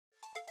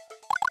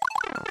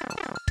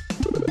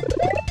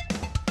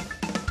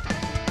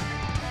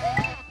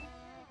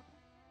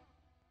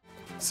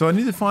So I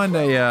need to find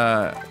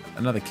a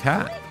another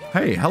cat.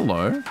 Hey,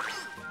 hello.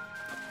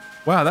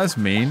 Wow, that's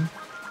mean.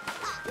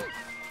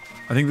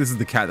 I think this is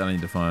the cat that I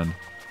need to find.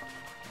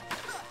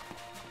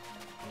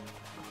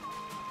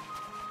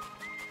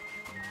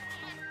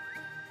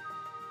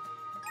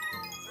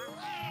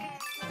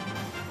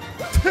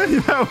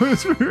 That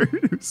was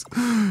rude.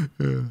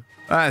 Yeah.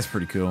 That's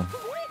pretty cool.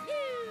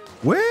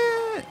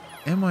 Where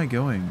am I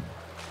going?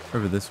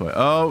 Over this way.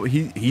 Oh,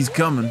 he's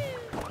coming.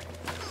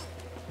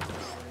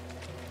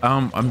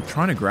 I'm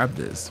trying to grab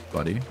this,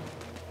 buddy.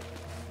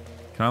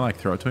 Can I like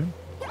throw it to him?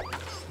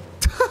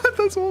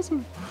 That's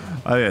awesome.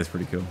 Oh yeah, it's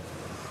pretty cool.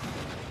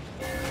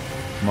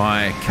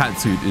 My cat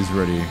suit is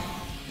ready.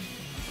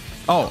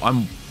 Oh,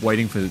 I'm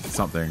waiting for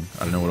something.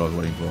 I don't know what I was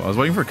waiting for. I was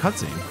waiting for a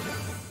cutscene.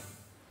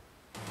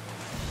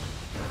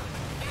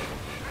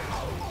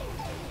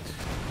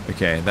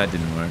 Okay, that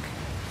didn't work.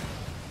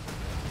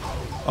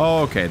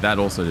 Oh, okay, that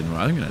also didn't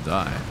work. I'm gonna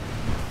die.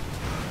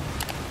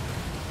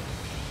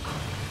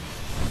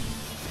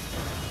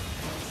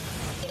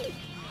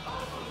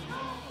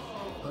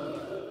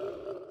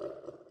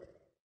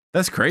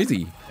 That's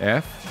crazy.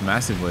 F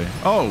massively.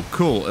 Oh,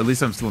 cool. At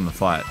least I'm still in the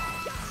fight.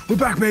 We're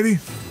back, baby.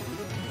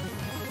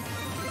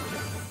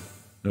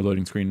 No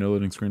loading screen, no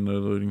loading screen, no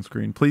loading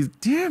screen. Please,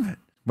 damn it.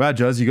 Wow,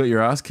 Juzz, you got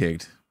your ass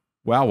kicked.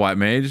 Wow, White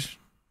Mage.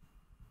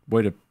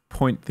 Way to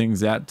point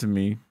things out to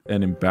me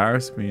and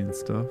embarrass me and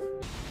stuff.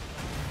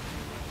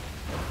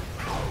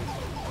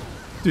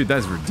 Dude,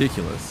 that's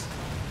ridiculous.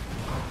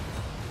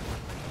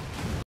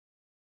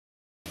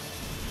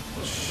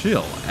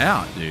 Chill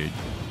out, dude.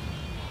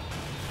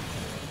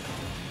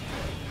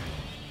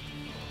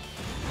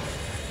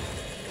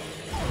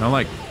 Can I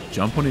like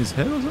jump on his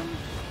head or something?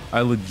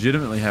 I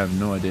legitimately have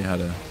no idea how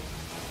to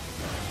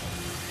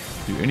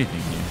do anything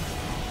here.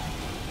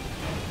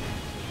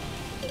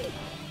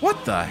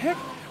 What the heck?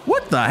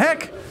 What the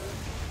heck?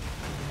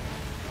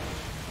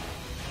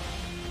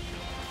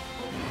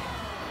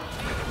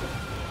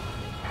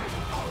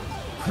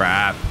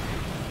 Crap.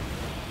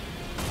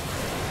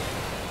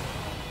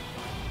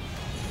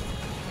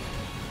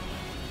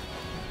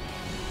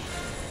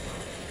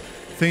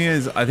 Thing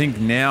is, I think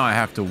now I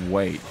have to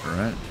wait,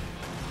 right?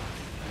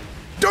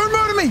 Don't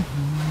murder me!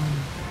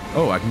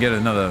 Oh, I can get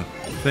another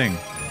thing.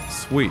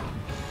 Sweet.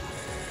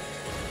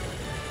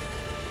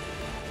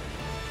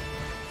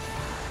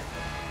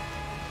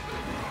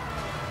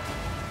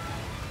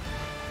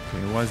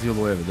 Okay, why is he all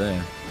the way over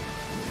there?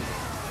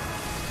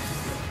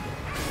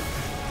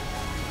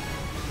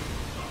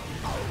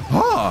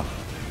 Ah!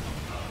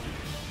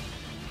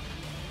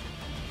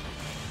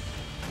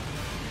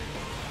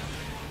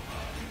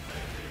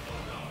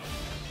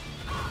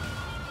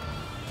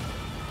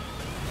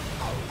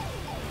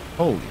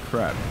 Holy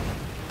crap.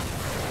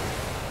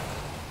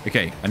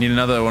 Okay, I need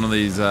another one of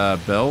these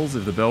bells.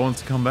 If the bell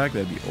wants to come back,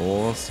 that'd be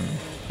awesome.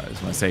 Alright,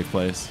 it's my safe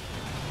place.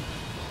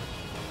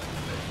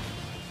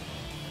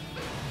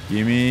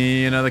 Give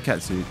me another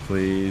cat suit,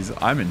 please.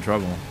 I'm in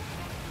trouble.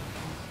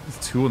 There's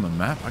two on the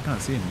map. I can't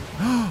see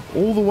him.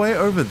 All the way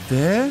over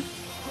there?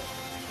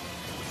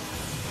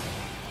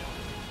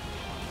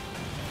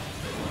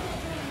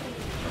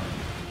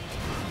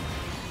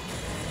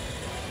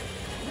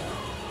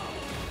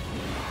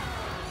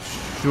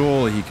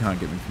 Surely he can't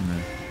get me from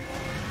there.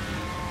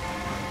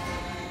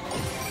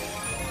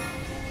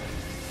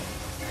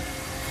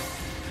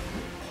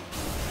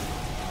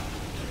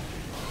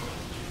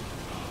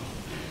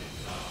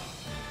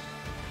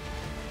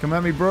 Come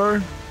at me, bro.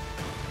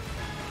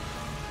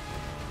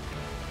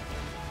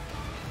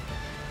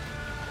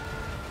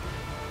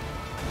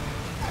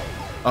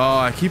 Oh,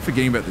 I keep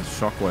forgetting about this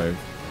shockwave.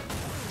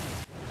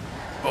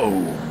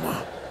 Boom.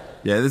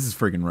 Yeah, this is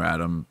freaking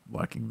rad. I'm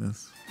liking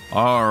this.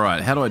 All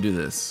right, how do I do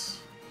this?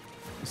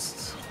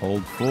 Just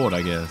hold forward,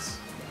 I guess.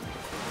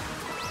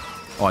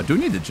 Oh, I do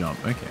need to jump.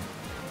 Okay.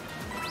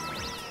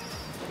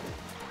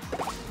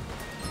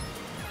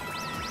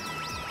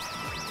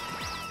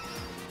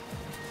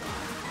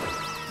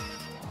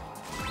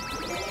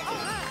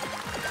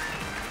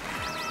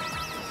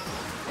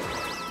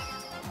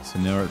 So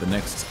now we're at the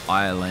next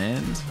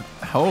island.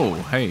 Oh,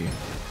 hey.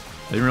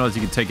 I didn't realize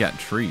you could take out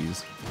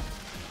trees.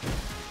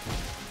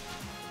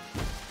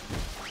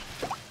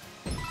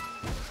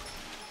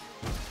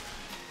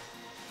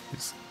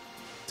 Just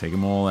take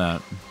them all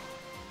out.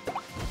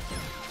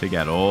 Take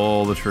out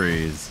all the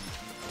trees.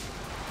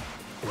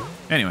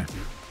 Anyway.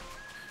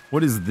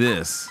 What is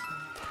this?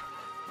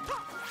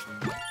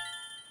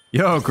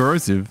 Yo,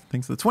 Corrosive.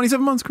 Thanks for the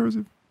 27 months,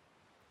 Corrosive.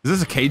 Is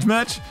this a cage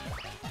match?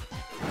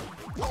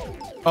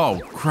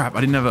 Oh, crap. I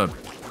didn't have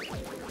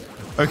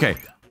a... Okay.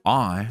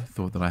 I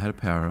thought that I had a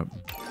power-up.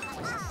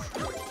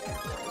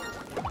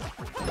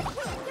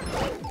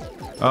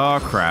 Oh,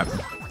 crap.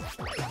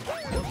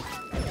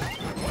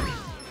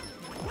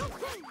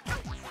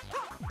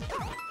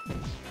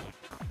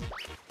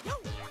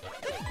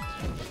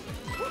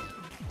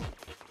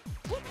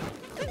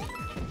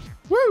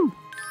 Woo!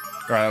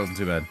 Alright, that wasn't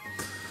too bad.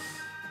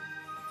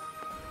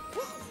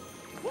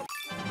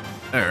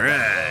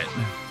 Alright.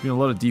 Been a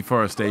lot of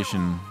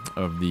deforestation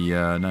of the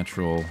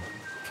natural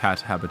cat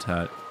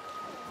habitat.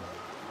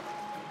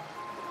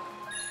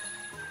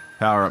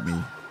 Power up me,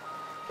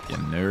 you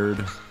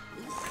nerd.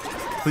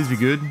 Please be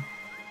good.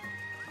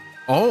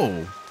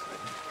 Oh!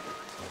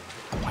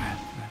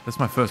 That's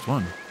my first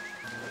one.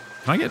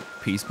 Can I get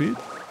Peace Beard?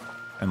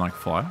 And like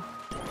fly?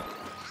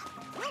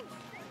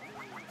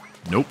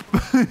 Nope.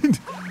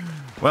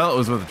 Well, it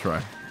was worth a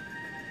try.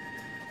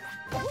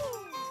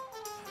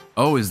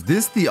 Oh, is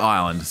this the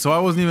island? So I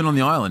wasn't even on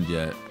the island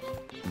yet.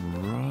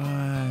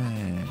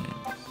 Right.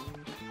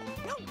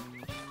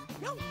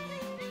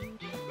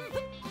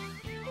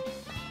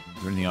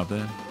 Is there anything up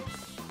there?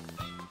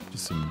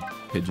 Just some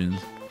pigeons.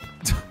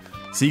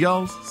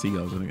 Seagulls?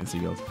 Seagulls, I think it's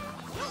seagulls.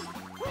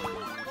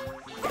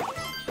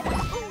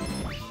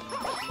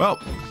 Well.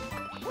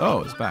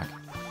 Oh, it's back.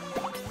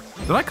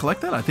 Did I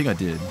collect that? I think I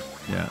did.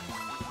 Yeah.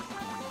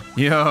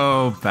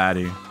 Yo,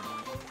 Patty.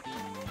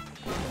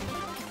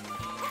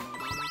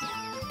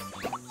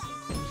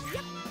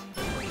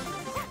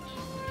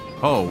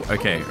 Oh,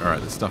 okay. Alright,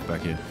 there's stuff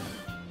back here.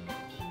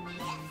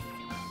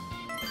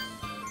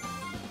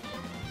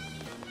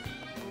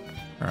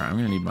 Alright, I'm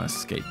gonna need my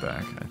skate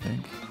back, I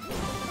think.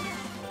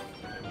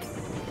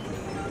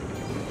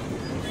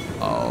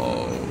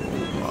 Oh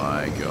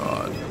my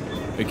god.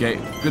 Okay,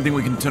 good thing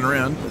we can turn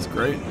around. That's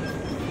great.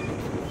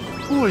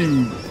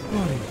 Boy,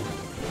 buddy.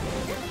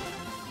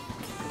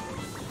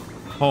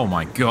 Oh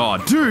my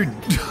god, dude! I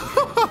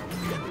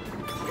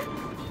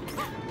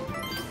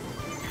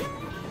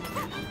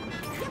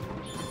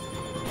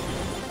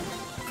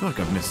feel like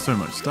I've missed so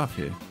much stuff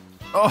here.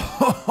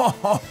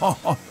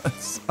 Oh, that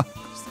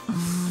sucks.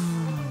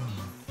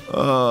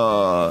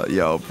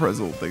 Yo,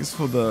 Prezel, thanks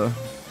for the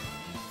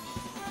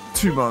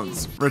 2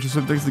 months.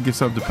 Retroswim, thanks for the gift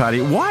sub to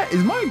Patty. Why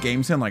is my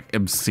game sound like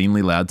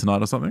obscenely loud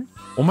tonight or something?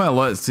 All my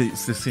alerts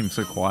just seem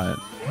so quiet.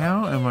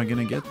 How am I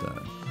gonna get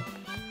that?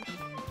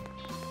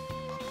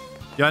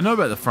 Yeah, I know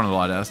about the front of the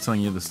lighthouse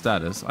telling you the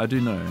status. I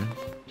do know.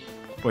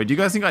 Wait, do you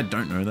guys think I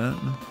don't know that?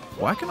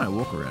 Why can I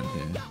walk around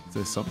here? Is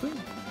there something?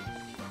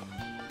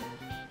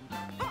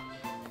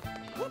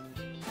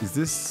 Is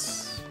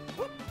this...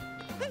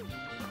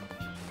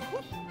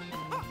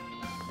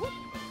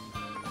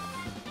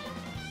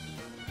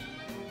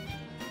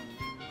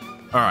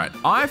 Alright,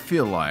 I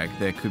feel like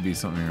there could be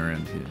something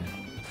around here.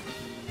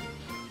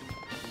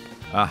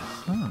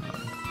 Aha.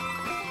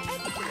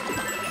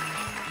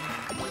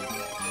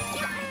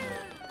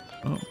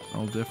 Oh,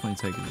 I'll definitely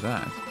take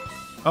that.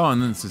 Oh,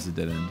 and then it's just a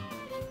dead end.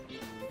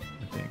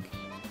 I think.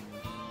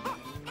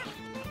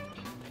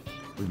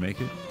 We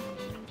make it?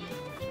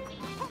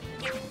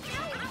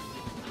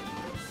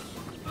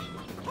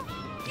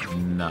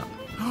 No.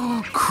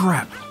 Oh,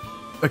 crap.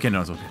 Okay,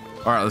 no, it's okay.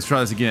 Alright, let's try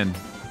this again.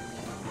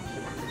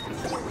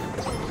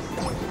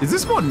 Is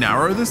this more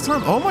narrow this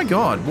time? Oh my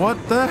god, what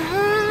the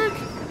heck?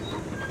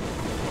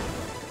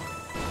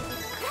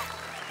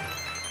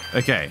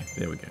 Okay,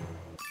 there we go.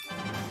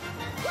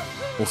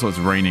 Also, it's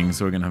raining,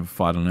 so we're gonna have a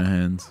fight on our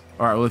hands.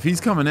 Alright, well, if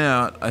he's coming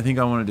out, I think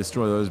I want to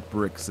destroy those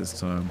bricks this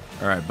time.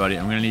 Alright, buddy,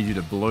 I'm gonna need you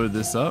to blow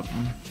this up.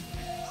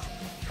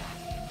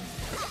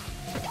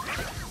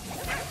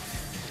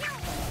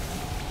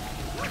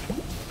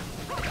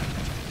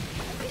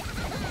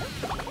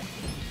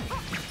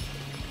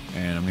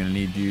 And I'm gonna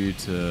need you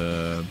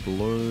to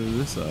blow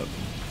this up.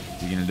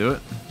 You gonna do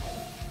it?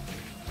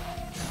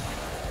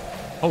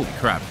 Holy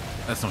crap,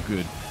 that's not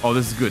good. Oh,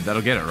 this is good,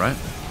 that'll get it, right?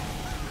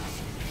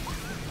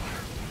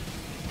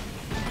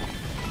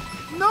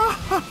 No!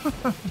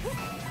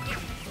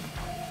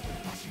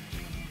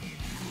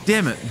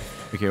 Damn it.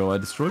 Okay, well, I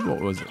destroyed what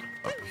was it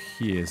up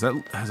here. So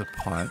that has a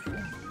pipe.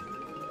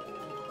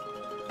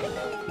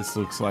 This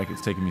looks like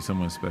it's taking me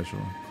somewhere special.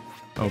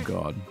 Oh,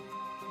 God.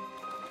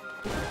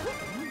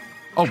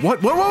 Oh,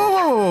 what? Whoa, whoa,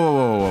 whoa, whoa,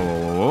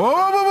 whoa,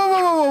 whoa, whoa, whoa,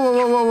 whoa,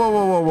 whoa, whoa, whoa,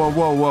 whoa, whoa, whoa,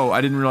 whoa, whoa.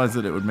 I didn't realize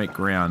that it would make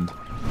ground.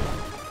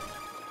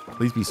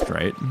 Please be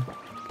straight.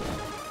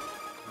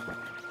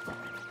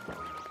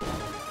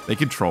 They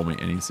could troll me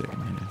any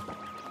second here.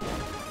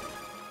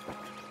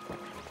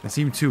 They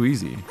seem too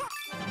easy.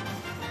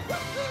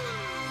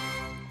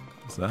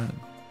 What's that?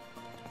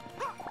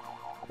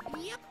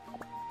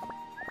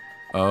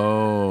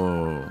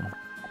 Oh.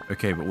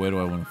 Okay, but where do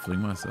I want to fling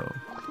myself?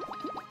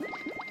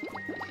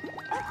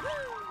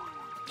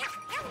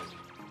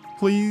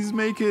 Please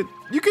make it.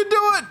 You can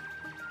do it!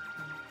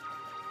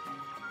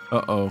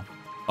 Uh-oh.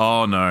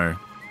 Oh, no.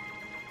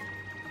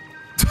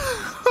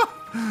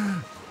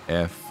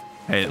 F.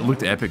 Hey, it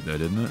looked epic though,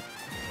 didn't it?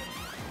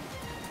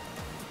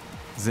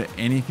 Is there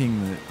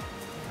anything that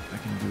I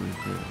can do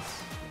with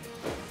this?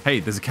 Hey,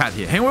 there's a cat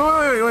here. Hey,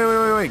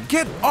 wait.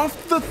 Get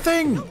off the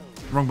thing!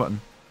 Wrong button.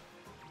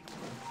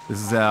 This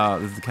is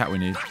the cat we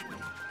need.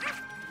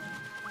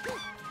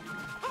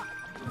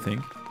 I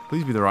think.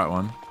 Please be the right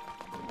one.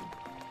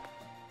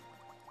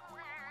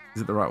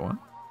 Is it the right one?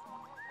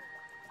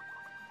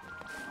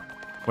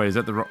 Wait, is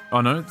that the right?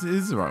 Oh no, it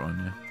is the right one,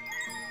 yeah.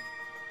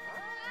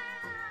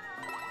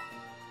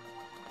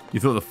 You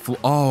thought the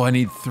oh, I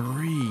need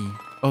 3.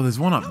 Oh, there's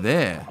one up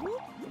there.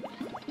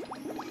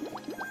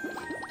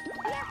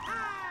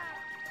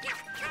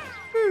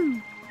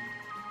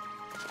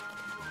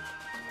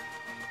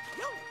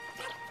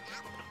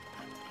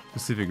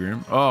 Pacific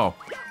Rim. Oh.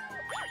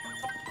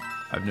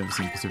 I've never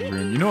seen Pacific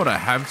Rim. You know what I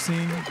have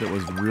seen that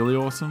was really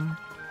awesome?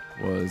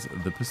 Was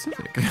the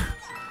Pacific.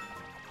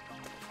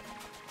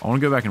 I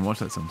want to go back and watch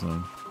that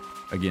sometime.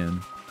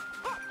 Again.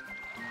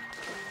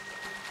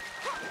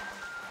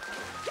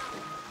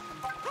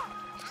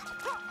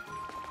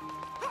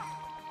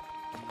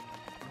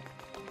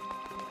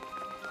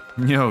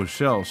 Yo,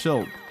 Shell,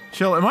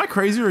 am I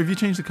crazy or have you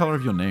changed the color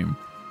of your name?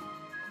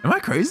 Am I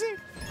crazy?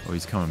 Oh,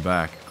 he's coming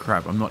back.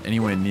 Crap, I'm not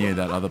anywhere near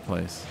that other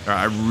place. All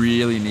right, I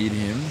really need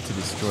him to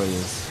destroy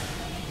this.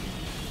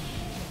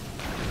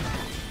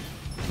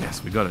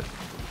 Yes, we got it.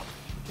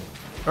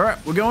 All right,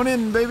 we're going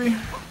in, baby.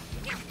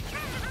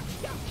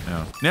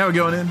 Now we're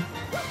going in.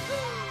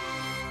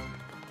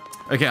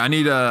 Okay, I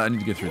need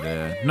to get through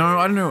there. No,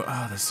 I don't know.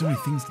 Oh, there's so many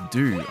things to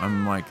do.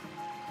 I'm like,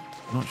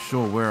 not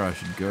sure where I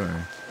should go.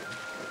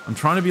 I'm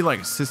trying to be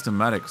like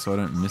systematic so I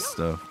don't miss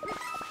stuff.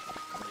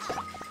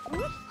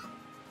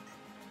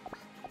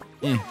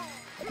 Yeah.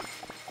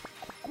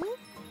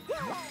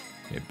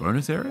 Okay,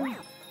 bonus area?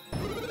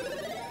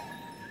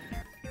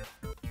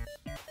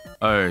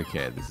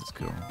 Okay, this is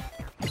cool.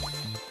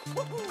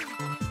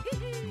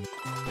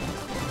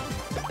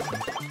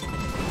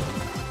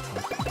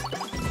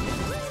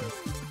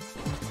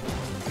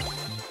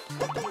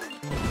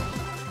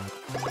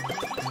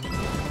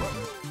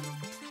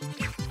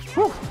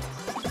 Whew.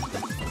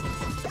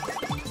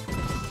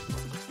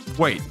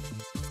 Wait.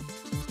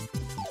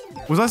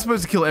 Was I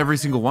supposed to kill every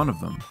single one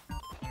of them?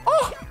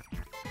 Oh!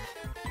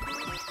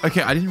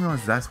 Okay, I didn't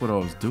realize that's what I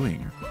was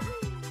doing.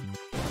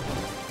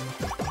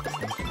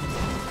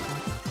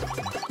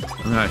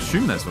 I mean, I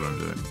assume that's what I'm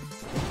doing.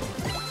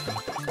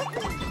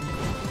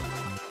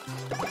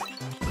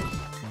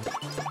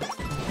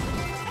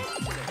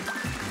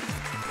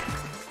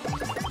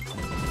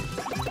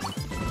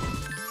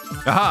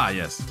 Aha,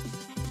 yes.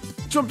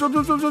 Jump, jump,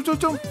 jump, jump, jump, jump,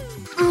 jump.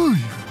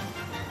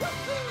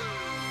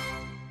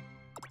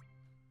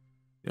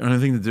 The only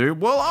thing to do?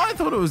 Well, I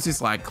thought it was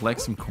just like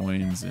collect some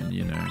coins and,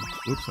 you know.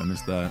 Whoops, I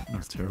missed that.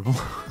 That's terrible.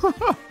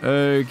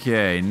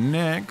 Okay,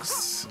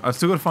 next. I've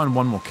still got to find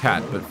one more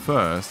cat, but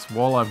first,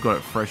 while I've got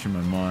it fresh in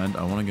my mind,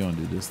 I want to go and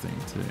do this thing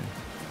too.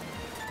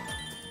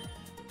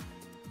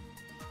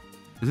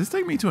 Does this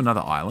take me to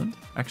another island,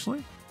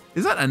 actually?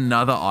 Is that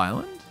another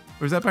island?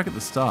 Or is that back at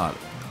the start?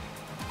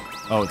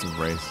 Oh, it's a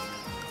race.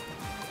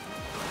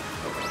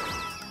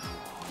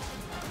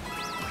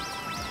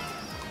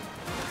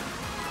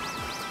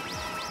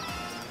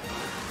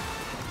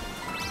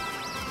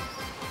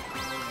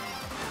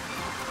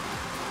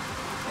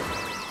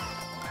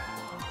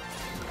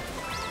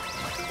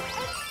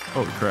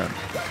 Holy crap.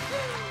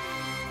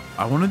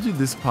 I want to do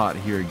this part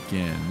here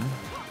again.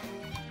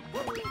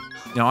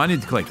 Now I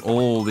need to collect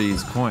all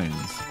these coins.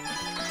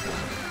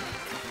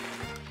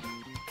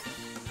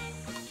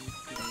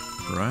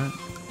 Right?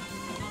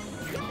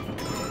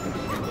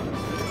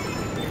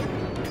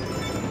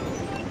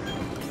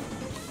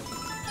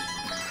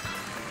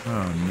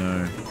 Oh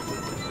no.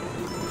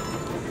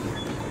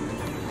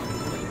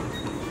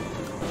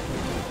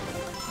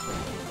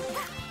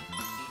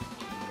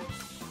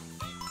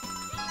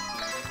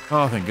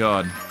 Oh, thank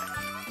God.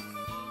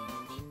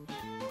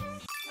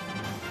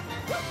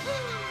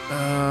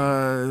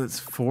 That's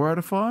 4 out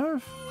of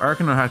 5? I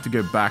reckon I have to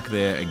go back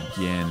there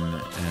again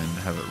and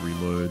have it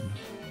reload.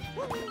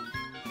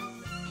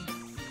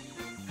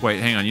 Wait,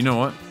 hang on. You know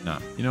what? No.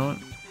 You know what?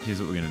 Here's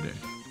what we're going to do.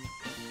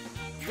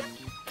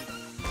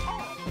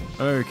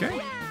 Okay.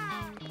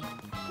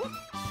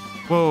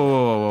 Whoa, whoa,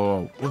 whoa,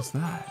 whoa, whoa. What's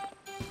that?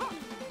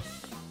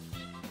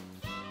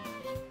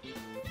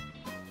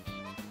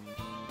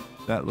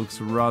 That looks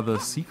rather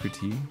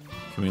secrety.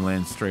 Can we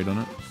land straight on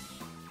it?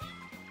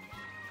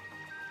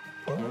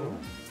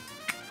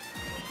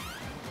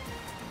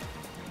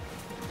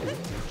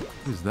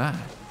 Who's that?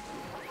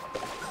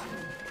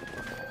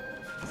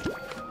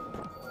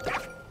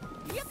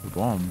 The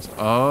bombs.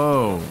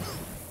 Oh.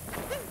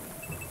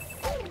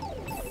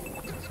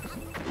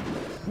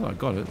 Well, I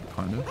got it,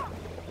 kind of.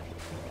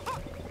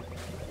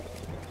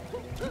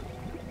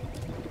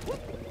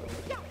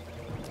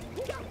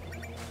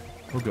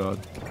 Oh God.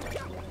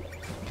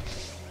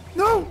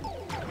 No!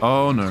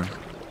 Oh no.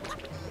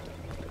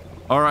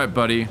 Alright,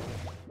 buddy.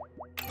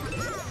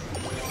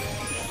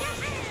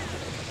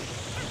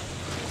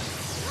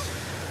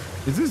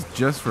 Is this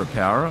just for a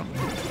power-up?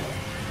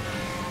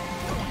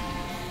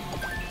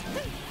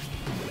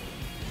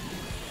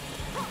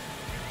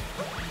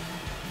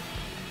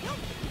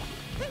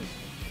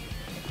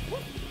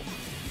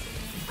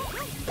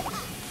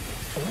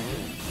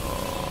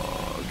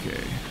 Oh,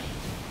 okay.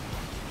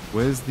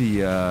 Where's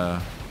the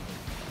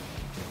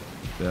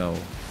bell?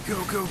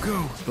 Go, go,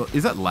 go.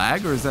 Is that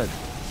lag or is that...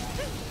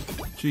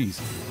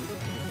 Jeez.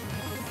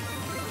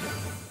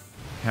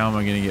 How am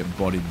I going to get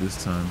bodied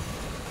this time?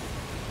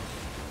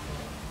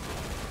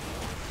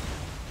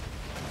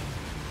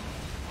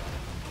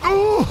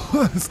 Oh,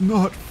 that's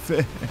not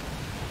fair.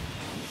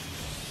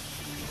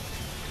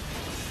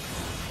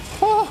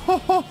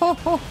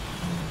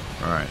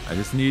 Alright, I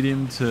just need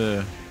him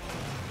to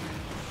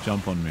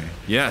jump on me.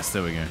 Yes,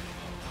 there we go.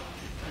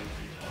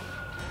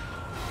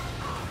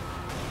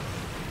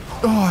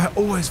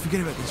 always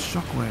forget about this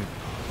shockwave.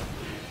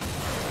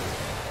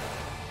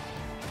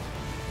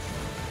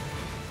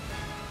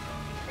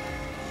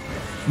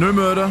 No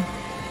murder.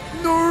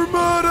 No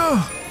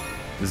murder.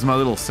 This is my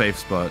little safe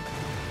spot.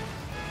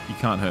 You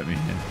can't hurt me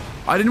here.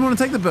 I didn't want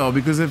to take the bell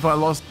because if I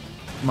lost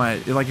my,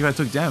 like if I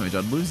took damage,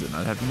 I'd lose it and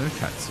I'd have no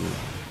cat suit.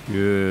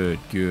 Good,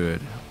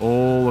 good.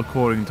 All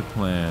according to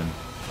plan.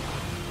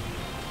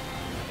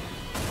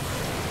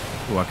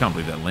 Oh, I can't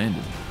believe that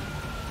landed.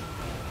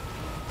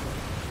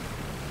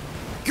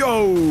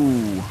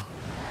 Go!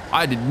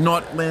 I did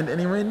not land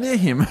anywhere near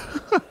him.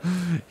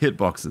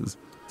 Hitboxes.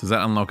 Does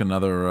that unlock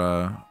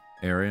another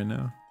area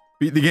now?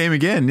 Beat the game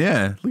again,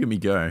 yeah. Look at me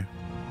go.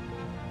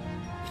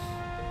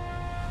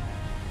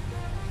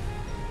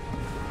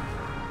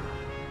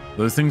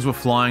 Those things were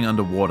flying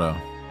underwater.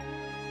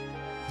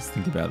 Just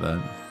think about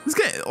that. This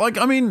game, like,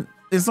 I mean,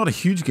 it's not a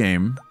huge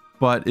game,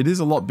 but it is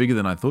a lot bigger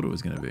than I thought it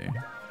was going to be.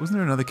 Wasn't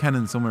there another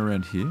cannon somewhere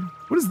around here?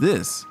 What is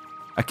this?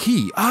 A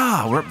key.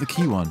 Ah, we're up the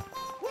key one.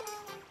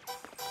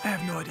 I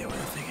have no idea what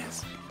the thing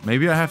is.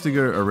 Maybe I have to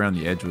go around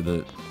the edge with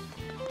it.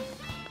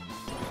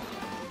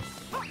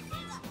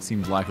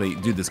 Seems likely.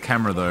 Dude, this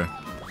camera though.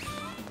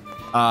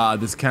 Ah,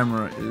 this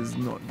camera is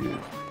not good.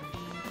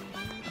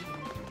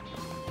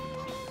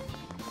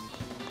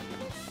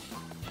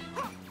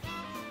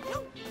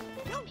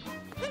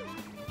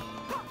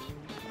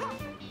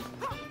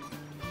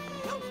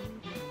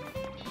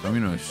 I'm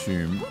going to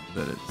assume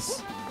that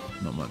it's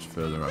not much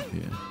further up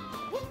here.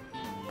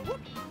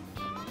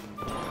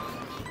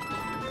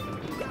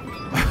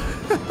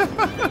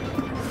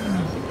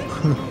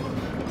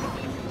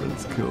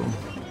 That's cool.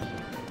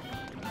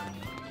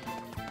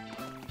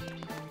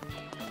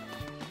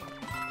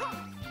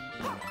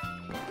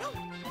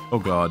 Oh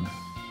god.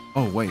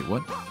 Oh wait,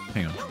 what?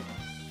 Hang on.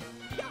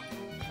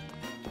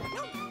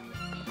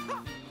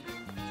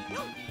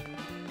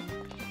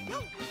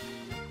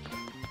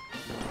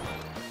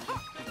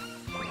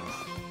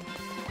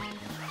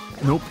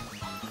 Nope.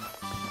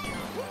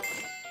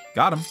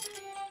 Got him.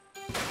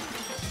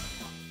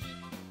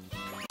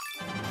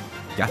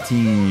 Got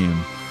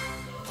him.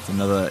 It's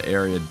another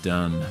area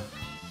done.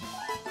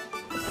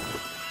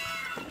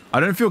 I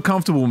don't feel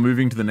comfortable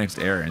moving to the next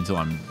area until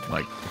I'm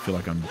like, I feel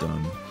like I'm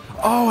done.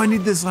 Oh, I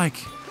need this like,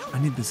 I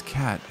need this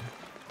cat.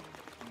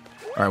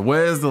 All right,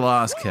 where's the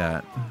last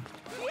cat?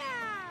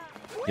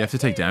 You have to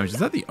take damage. Is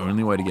that the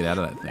only way to get out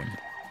of that thing?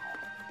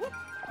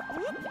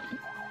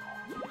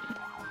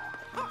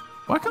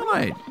 Why can't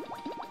I?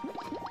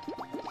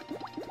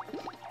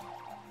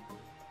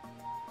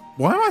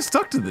 Why am I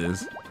stuck to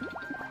this?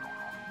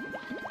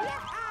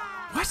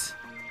 What? Is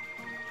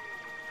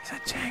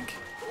that jank?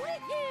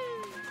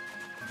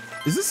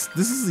 Is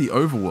this is the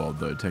overworld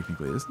though,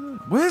 technically, isn't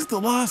it? Where's the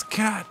last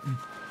cat?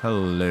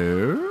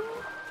 Hello?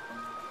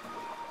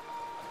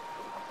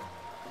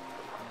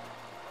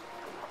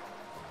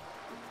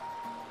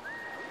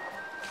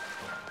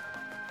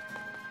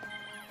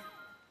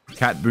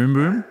 Cat Boom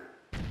Boom?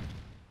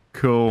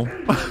 Cool.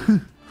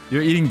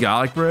 You're eating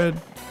garlic bread?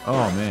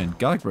 Oh man,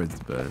 garlic bread's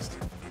the best.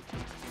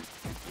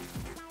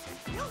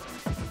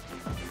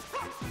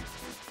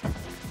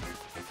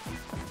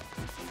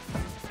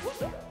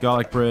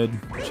 Garlic bread,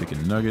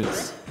 chicken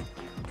nuggets.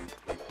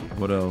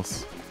 What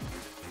else?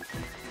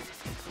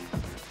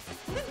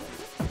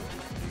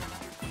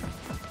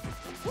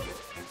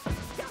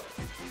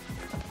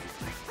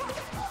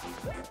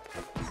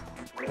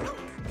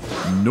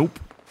 Nope.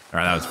 All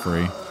right, that was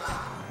free.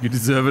 You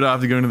deserve it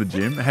after going to the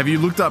gym. Have you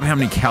looked up how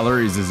many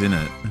calories is in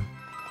it?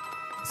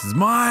 This is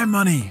my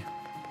money.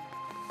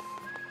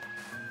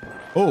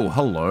 Oh,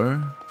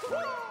 hello.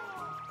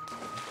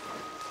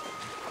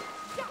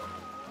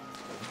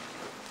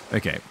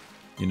 Okay,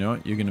 you know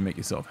what? You're going to make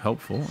yourself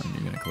helpful and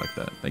you're going to collect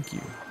that. Thank you.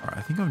 All right,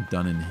 I think I'm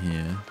done in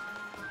here.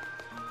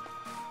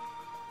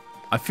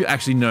 I feel,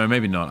 actually, no,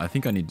 maybe not. I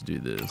think I need to do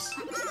this.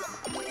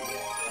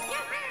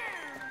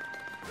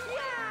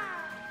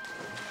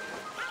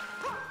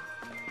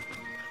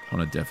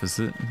 On a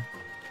deficit.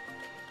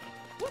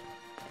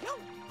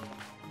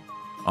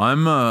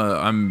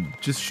 I'm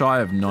just shy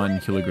of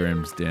 9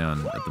 kilograms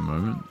down at the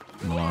moment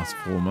in the last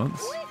 4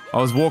 months. I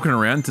was walking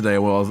around today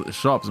while I was at the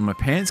shops and my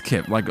pants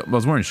kept, like, I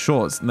was wearing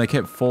shorts and they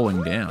kept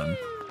falling down.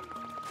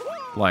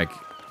 Like,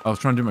 I was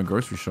trying to do my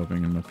grocery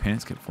shopping and my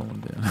pants kept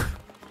falling down.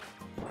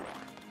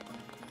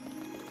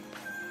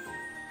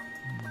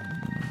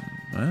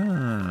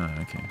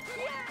 Ah, okay.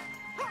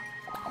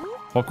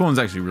 Popcorn's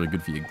actually really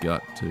good for your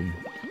gut too.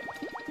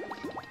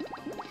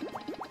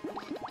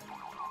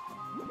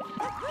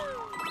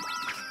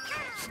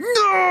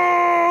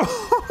 No!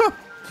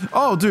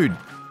 Oh, dude.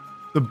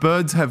 The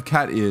birds have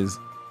cat ears.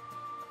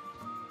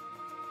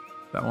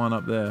 That one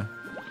up there.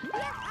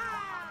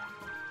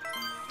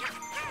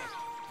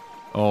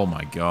 Oh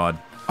my god.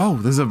 Oh,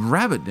 there's a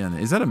rabbit down there.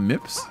 Is that a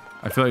Mips?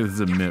 I feel like this is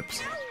a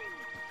Mips.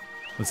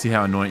 Let's see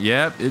how annoying.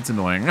 Yep, it's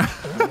annoying. Yeah.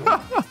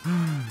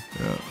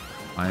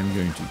 I am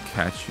going to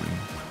catch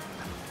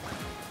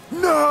you.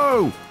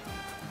 No!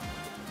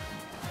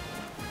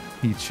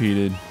 He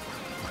cheated.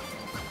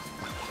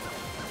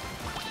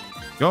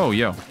 Oh,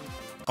 yo.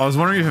 I was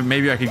wondering if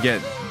maybe I could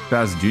get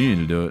Baz Jr.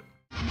 to do it.